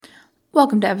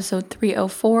Welcome to episode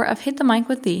 304 of Hit the Mic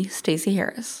with the Stacey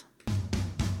Harris.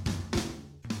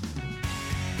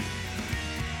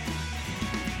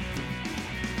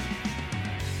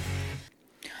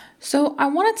 So I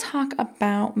want to talk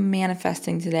about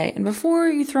manifesting today. And before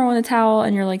you throw in the towel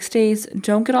and you're like, Stace,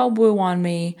 don't get all woo on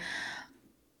me.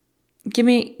 Give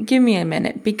me a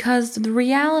minute, because the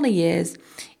reality is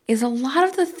a lot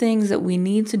of the things that we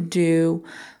need to do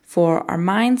for our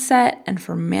mindset and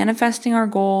for manifesting our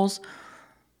goals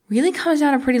really comes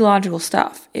down to pretty logical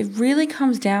stuff. It really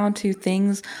comes down to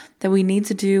things that we need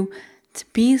to do to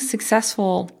be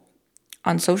successful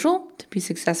on social, to be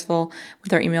successful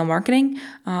with our email marketing,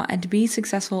 and to be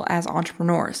successful as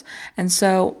entrepreneurs. And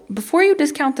so before you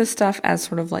discount this stuff as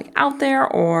sort of like out there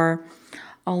or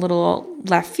a little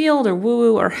left field or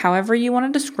woo-woo or however you want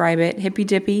to describe it,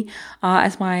 hippy-dippy,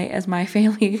 as my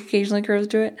family occasionally refers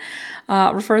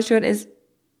to it, is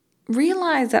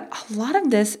realize that a lot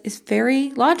of this is very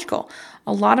logical.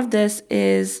 A lot of this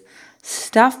is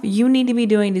stuff you need to be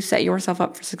doing to set yourself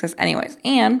up for success anyways.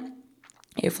 And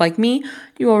if, like me,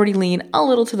 you already lean a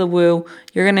little to the woo,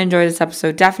 you're going to enjoy this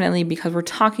episode definitely, because we're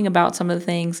talking about some of the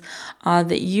things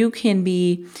that you can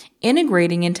be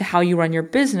integrating into how you run your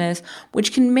business,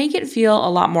 which can make it feel a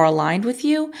lot more aligned with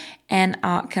you and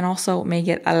can also make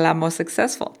it a lot more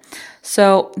successful.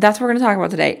 So that's what we're going to talk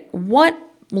about today. What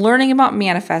learning about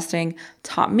manifesting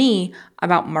taught me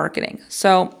about marketing.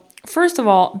 So first of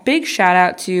all, big shout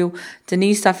out to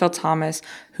Denise Duffield Thomas,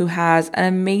 who has an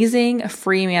amazing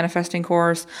free manifesting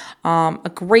course,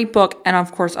 a great book, and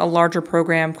of course a larger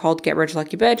program called Get Rich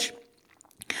Lucky Bitch,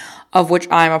 of which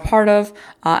I'm a part of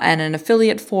and an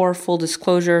affiliate for, full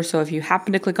disclosure. So if you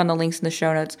happen to click on the links in the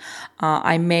show notes,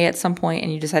 I may at some point,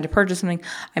 and you decide to purchase something,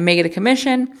 I may get a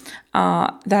commission.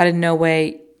 That in no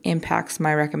way impacts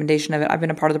my recommendation of it. I've been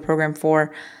a part of the program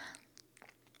for,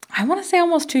 I want to say,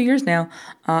 almost 2 years now,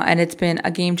 and it's been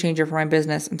a game changer for my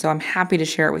business, and so I'm happy to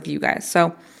share it with you guys.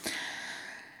 So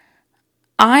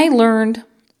I learned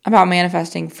about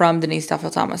manifesting from Denise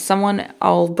Duffield Thomas. Someone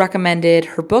recommended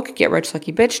her book, Get Rich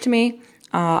Lucky Bitch, to me.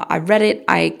 I read it.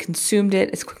 I consumed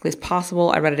it as quickly as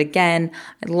possible. I read it again.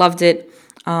 I loved it.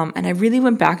 And I really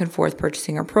went back and forth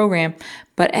purchasing her program.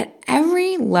 But at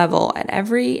every level, at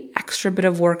every extra bit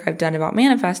of work I've done about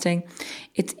manifesting,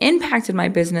 it's impacted my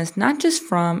business, not just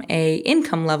from a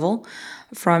income level,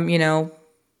 from,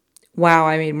 wow,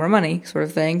 I made more money sort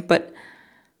of thing, but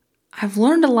I've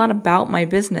learned a lot about my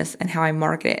business and how I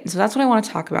market it. And so that's what I want to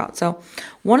talk about. So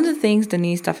one of the things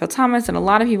Denise Duffield Thomas and a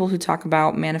lot of people who talk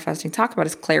about manifesting talk about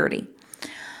is clarity.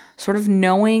 Sort of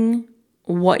knowing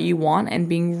what you want and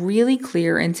being really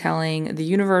clear in telling the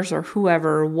universe or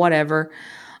whoever or whatever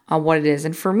what it is.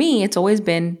 And for me, it's always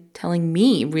been telling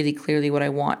me really clearly what I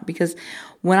want, because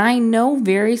when I know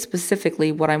very specifically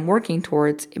what I'm working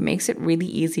towards, it makes it really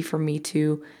easy for me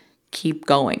to keep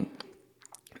going.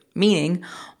 Meaning,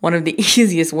 one of the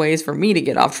easiest ways for me to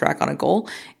get off track on a goal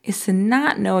is to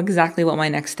not know exactly what my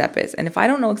next step is. And if I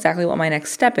don't know exactly what my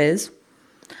next step is,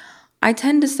 I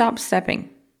tend to stop stepping.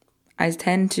 I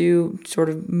tend to sort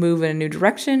of move in a new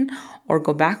direction or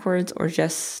go backwards or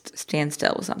just stand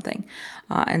still with something.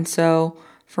 And so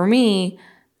for me,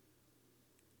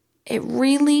 it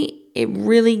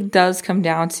really does come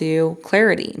down to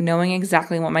clarity, knowing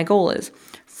exactly what my goal is.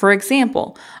 For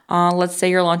example, let's say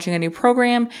you're launching a new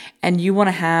program and you want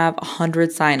to have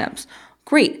 100 signups.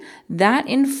 Great. That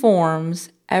informs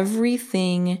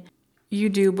everything you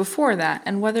do before that.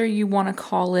 And whether you want to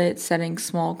call it setting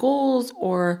small goals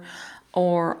or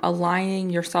aligning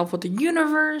yourself with the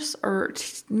universe or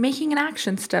making an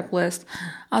action step list,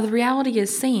 the reality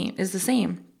is the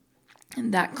same.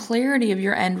 And that clarity of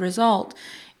your end result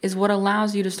is what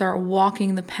allows you to start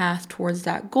walking the path towards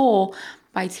that goal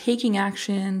by taking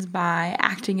actions, by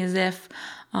acting as if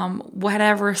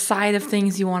whatever side of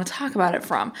things you want to talk about it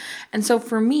from. And so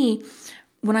for me,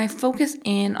 when I focus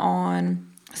in on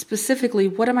specifically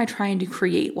what am I trying to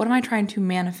create, what am I trying to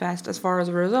manifest as far as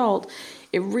a result,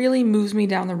 it really moves me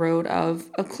down the road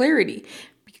of clarity.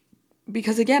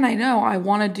 Because again, I know I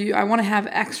want to have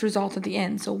X result at the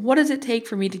end. So what does it take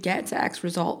for me to get to X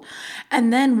result?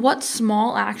 And then what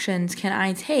small actions can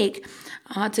I take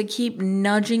to keep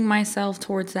nudging myself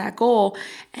towards that goal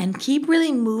and keep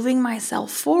really moving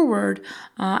myself forward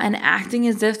and acting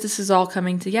as if this is all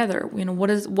coming together?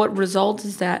 What result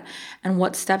is that and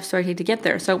what steps do I take to get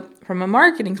there? So from a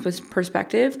marketing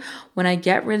perspective, when I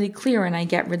get really clear and I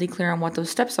get really clear on what those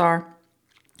steps are,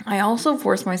 I also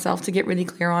force myself to get really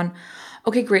clear on,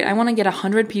 okay, great, I want to get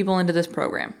 100 people into this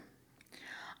program.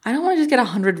 I don't want to just get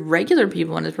 100 regular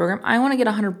people into this program. I want to get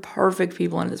 100 perfect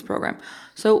people into this program.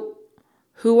 So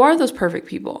Who are those perfect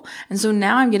people? And so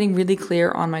now I'm getting really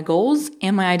clear on my goals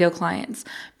and my ideal clients,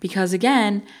 because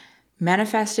again,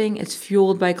 manifesting is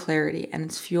fueled by clarity, and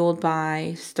it's fueled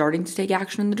by starting to take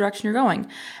action in the direction you're going.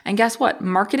 And guess what?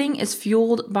 Marketing is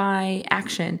fueled by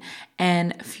action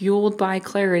and fueled by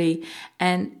clarity.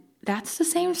 And that's the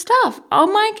same stuff. Oh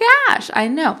my gosh, I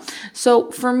know.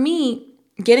 So for me,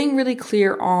 getting really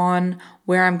clear on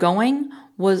where I'm going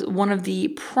was one of the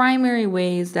primary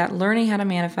ways that learning how to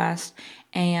manifest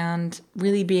and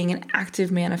really being an active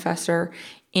manifester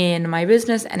in my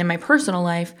business and in my personal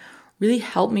life really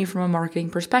helped me from a marketing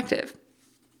perspective.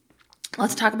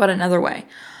 Let's talk about another way.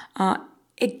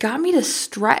 It got me to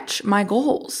stretch my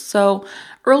goals. So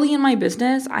early in my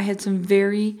business, I had some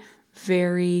very,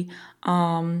 very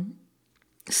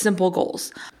simple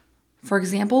goals. For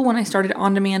example, when I started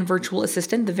On Demand Virtual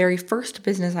Assistant, the very first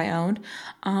business I owned,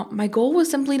 my goal was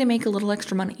simply to make a little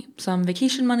extra money, some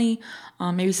vacation money,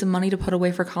 maybe some money to put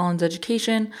away for Colin's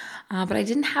education, but I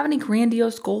didn't have any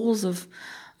grandiose goals of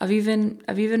even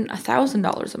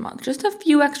 $1,000 a month, just a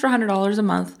few extra $100 a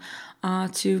month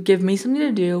to give me something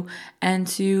to do and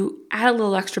to add a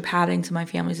little extra padding to my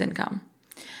family's income.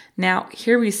 Now,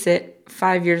 here we sit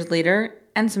 5 years later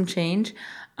and some change,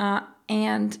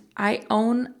 and I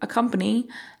own a company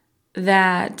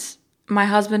that my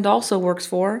husband also works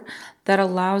for that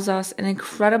allows us an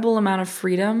incredible amount of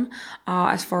freedom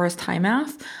as far as time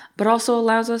off, but also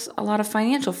allows us a lot of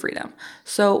financial freedom.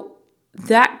 So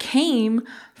that came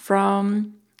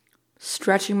from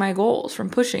stretching my goals, from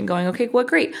pushing, going, okay, well,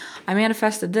 great, I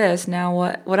manifested this. Now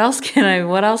what else can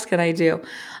I do?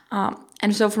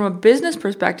 And so from a business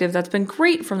perspective, that's been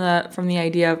great from the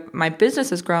idea of my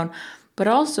business has grown, but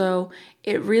also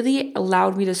it really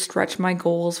allowed me to stretch my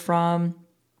goals from,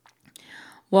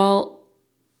 well,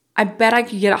 I bet I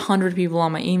could get 100 people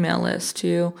on my email list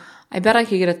to, I bet I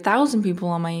could get 1,000 people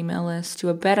on my email list to,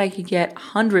 I bet I could get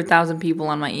 100,000 people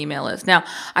on my email list. Now,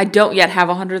 I don't yet have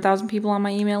 100,000 people on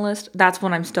my email list. That's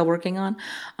what I'm still working on.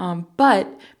 But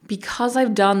because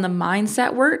I've done the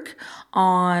mindset work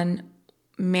on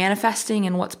manifesting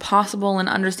and what's possible and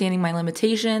understanding my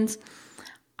limitations,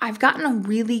 I've gotten a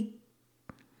really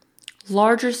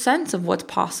larger sense of what's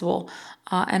possible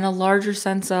and a larger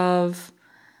sense of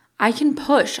I can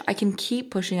push, I can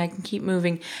keep pushing, I can keep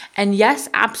moving. And yes,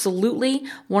 absolutely,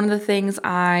 one of the things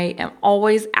I am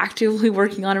always actively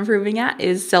working on improving at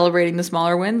is celebrating the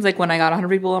smaller wins, like when I got 100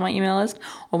 people on my email list,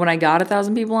 or when I got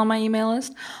 1,000 people on my email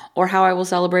list, or how I will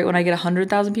celebrate when I get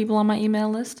 100,000 people on my email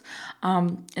list,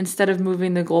 instead of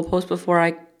moving the goalpost before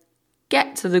I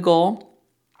get to the goal.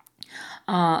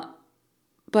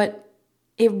 But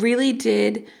it really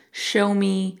did show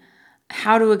me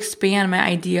how to expand my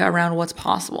idea around what's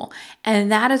possible.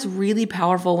 And that is really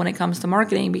powerful when it comes to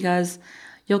marketing, because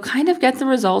you'll kind of get the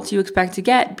results you expect to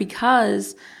get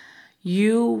because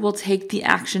you will take the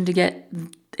action to get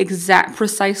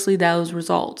precisely those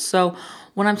results. So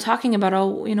when I'm talking about,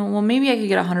 maybe I could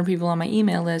get 100 people on my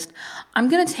email list, I'm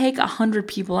going to take 100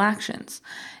 people actions.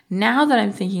 Now that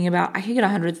I'm thinking about, I could get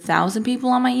 100,000 people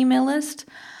on my email list,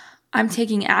 I'm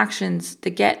taking actions to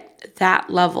get that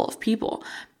level of people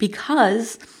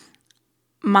because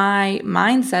my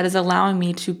mindset is allowing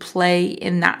me to play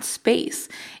in that space.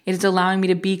 It is allowing me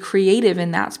to be creative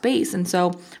in that space. And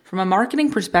so from a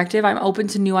marketing perspective, I'm open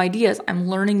to new ideas. I'm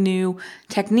learning new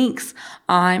techniques.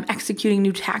 I'm executing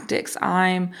new tactics.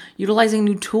 I'm utilizing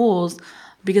new tools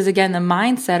because, again, the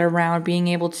mindset around being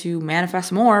able to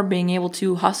manifest more, being able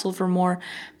to hustle for more,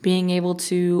 being able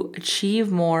to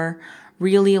achieve more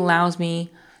really allows me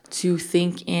to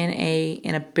think in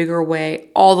a bigger way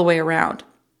all the way around.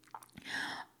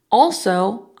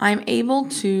 Also, I'm able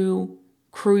to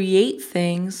create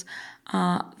things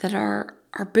that are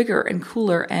bigger and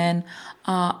cooler and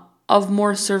of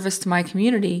more service to my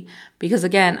community because,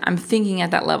 again, I'm thinking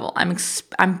at that level.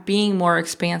 I'm being more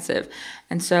expansive.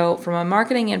 And so from a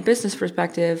marketing and business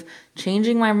perspective,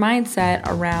 changing my mindset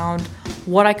around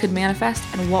what I could manifest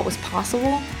and what was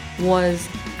possible was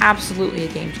absolutely a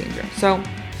game changer. So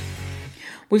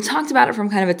we've talked about it from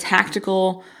kind of a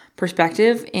tactical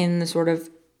perspective in the sort of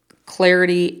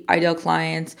clarity, ideal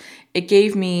clients. It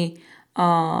gave me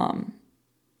the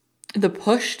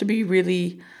push to be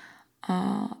really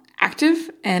active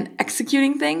and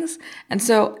executing things. And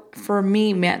so for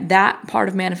me, that part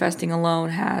of manifesting alone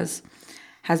has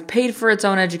paid for its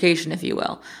own education, if you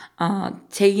will.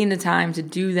 Taking the time to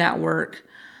do that work.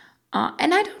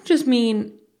 And I don't just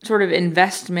mean sort of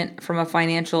investment from a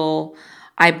financial,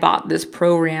 I bought this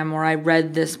program or I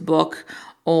read this book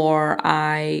or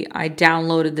I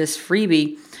downloaded this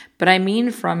freebie, but I mean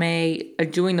from a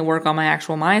doing the work on my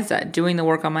actual mindset, doing the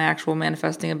work on my actual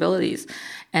manifesting abilities,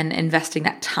 and investing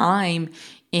that time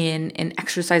in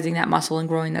exercising that muscle and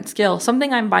growing that skill.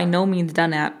 Something I'm by no means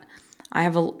done at. I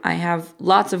have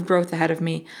lots of growth ahead of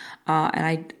me,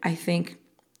 and I think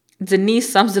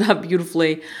Denise sums it up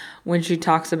beautifully when she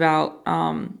talks about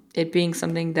it being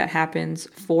something that happens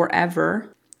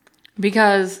forever,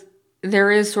 because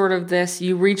there is sort of this,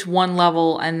 you reach one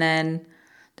level and then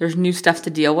there's new stuff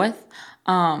to deal with.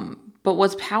 But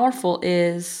what's powerful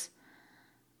is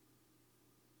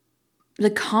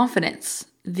the confidence,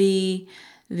 the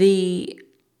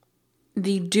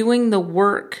doing the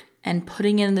work and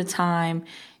putting in the time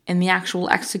and the actual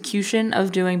execution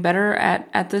of doing better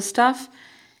at this stuff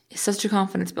is such a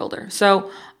confidence builder. So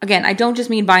again, I don't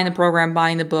just mean buying the program,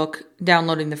 buying the book,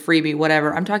 downloading the freebie,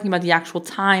 whatever. I'm talking about the actual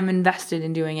time invested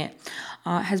in doing it.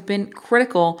 Has been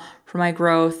critical for my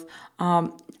growth.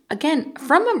 Again,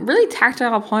 from a really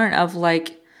tactile point of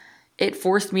like, it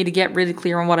forced me to get really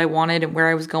clear on what I wanted and where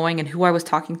I was going and who I was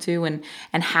talking to and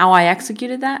how I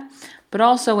executed that, but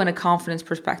also in a confidence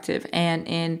perspective and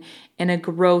in a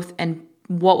growth and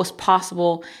what was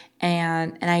possible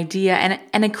and an idea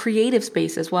and a creative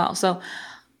space as well. So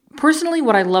personally,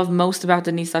 what I love most about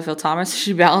Denise Duffield Thomas,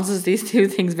 she balances these two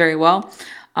things very well.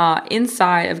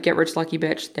 Inside of Get Rich Lucky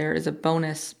Bitch, there is a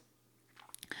bonus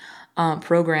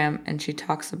program, and she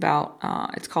talks about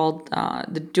it's called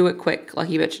the Do It Quick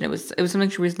Lucky Bitch, and it was something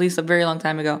she released a very long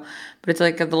time ago, but it's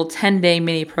like a little 10-day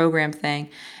mini program thing.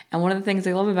 And one of the things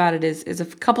I love about it is a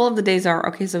couple of the days are,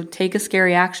 okay, so take a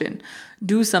scary action,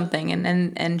 do something.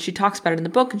 And she talks about it in the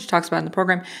book, and she talks about it in the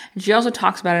program. And she also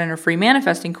talks about it in her free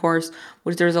manifesting course,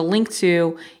 which there's a link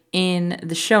to in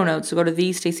the show notes. So go to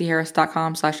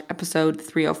thestaceyharris.com/episode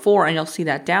 304, and you'll see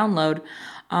that download.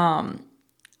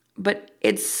 But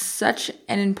it's such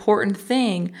an important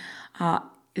thing,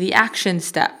 the action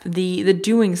step, the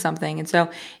doing something. And so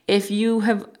if you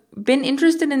have been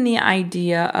interested in the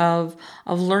idea of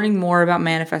learning more about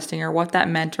manifesting or what that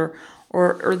meant, or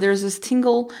there's this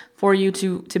tingle for you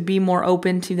to be more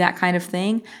open to that kind of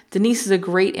thing, Denise is a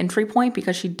great entry point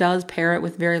because she does pair it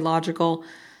with very logical,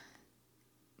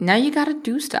 now you got to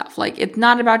do stuff. Like, it's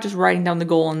not about just writing down the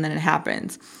goal and then it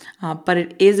happens, but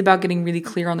it is about getting really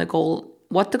clear on the goal,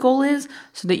 what the goal is,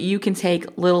 so that you can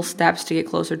take little steps to get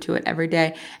closer to it every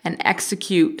day and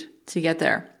execute to get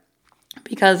there.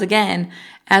 Because again,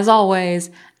 as always,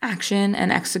 action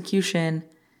and execution,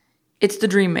 it's the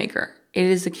dream maker. It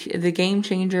is the game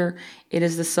changer. It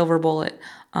is the silver bullet.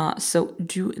 So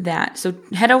do that. So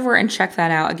head over and check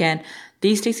that out. Again,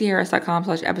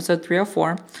 thestaceyharris.com/episode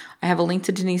 304. I have a link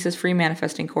to Denise's free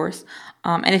manifesting course.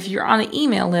 And if you're on the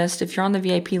email list, if you're on the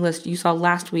VIP list, you saw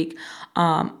last week,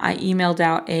 I emailed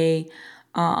out a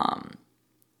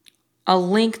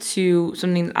link to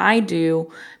something that I do,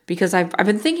 because I've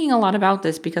been thinking a lot about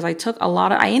this, because I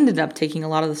ended up taking a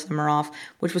lot of the summer off,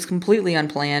 which was completely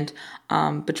unplanned,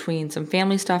 between some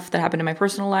family stuff that happened in my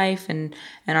personal life and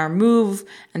our move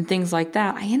and things like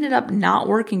that. I ended up not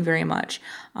working very much.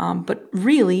 But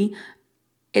really,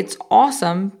 it's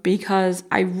awesome because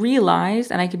I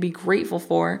realized, and I could be grateful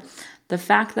for, the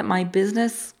fact that my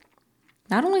business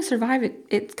not only survived,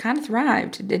 it kind of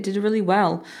thrived. It did really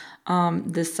well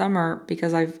this summer,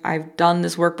 because I've done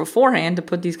this work beforehand to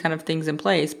put these kind of things in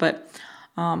place. But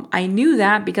I knew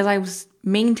that because I was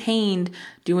maintained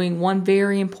doing one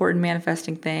very important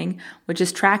manifesting thing, which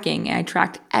is tracking. And I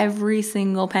tracked every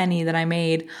single penny that I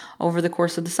made over the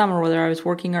course of the summer, whether I was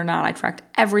working or not. I tracked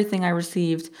everything I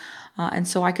received. And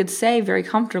so I could say very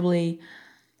comfortably,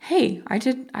 hey, I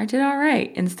did all right,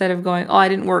 instead of going, oh, I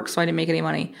didn't work, so I didn't make any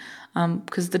money.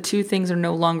 Because the two things are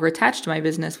no longer attached to my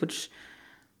business, which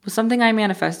was something I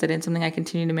manifested and something I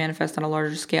continue to manifest on a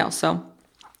larger scale. So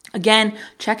again,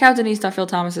 check out Denise Duffield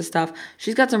Thomas's stuff.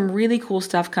 She's got some really cool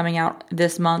stuff coming out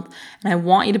this month, and I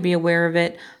want you to be aware of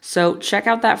it. So check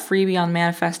out that freebie on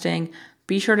manifesting.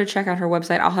 Be sure to check out her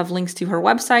website. I'll have links to her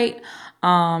website,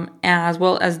 as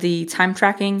well as the time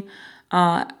tracking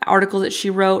article that she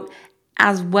wrote,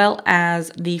 as well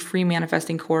as the free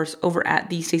manifesting course over at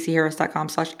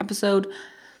thestaceyharris.com/episode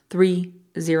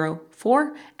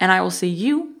 304. And I will see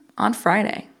you on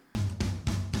Friday.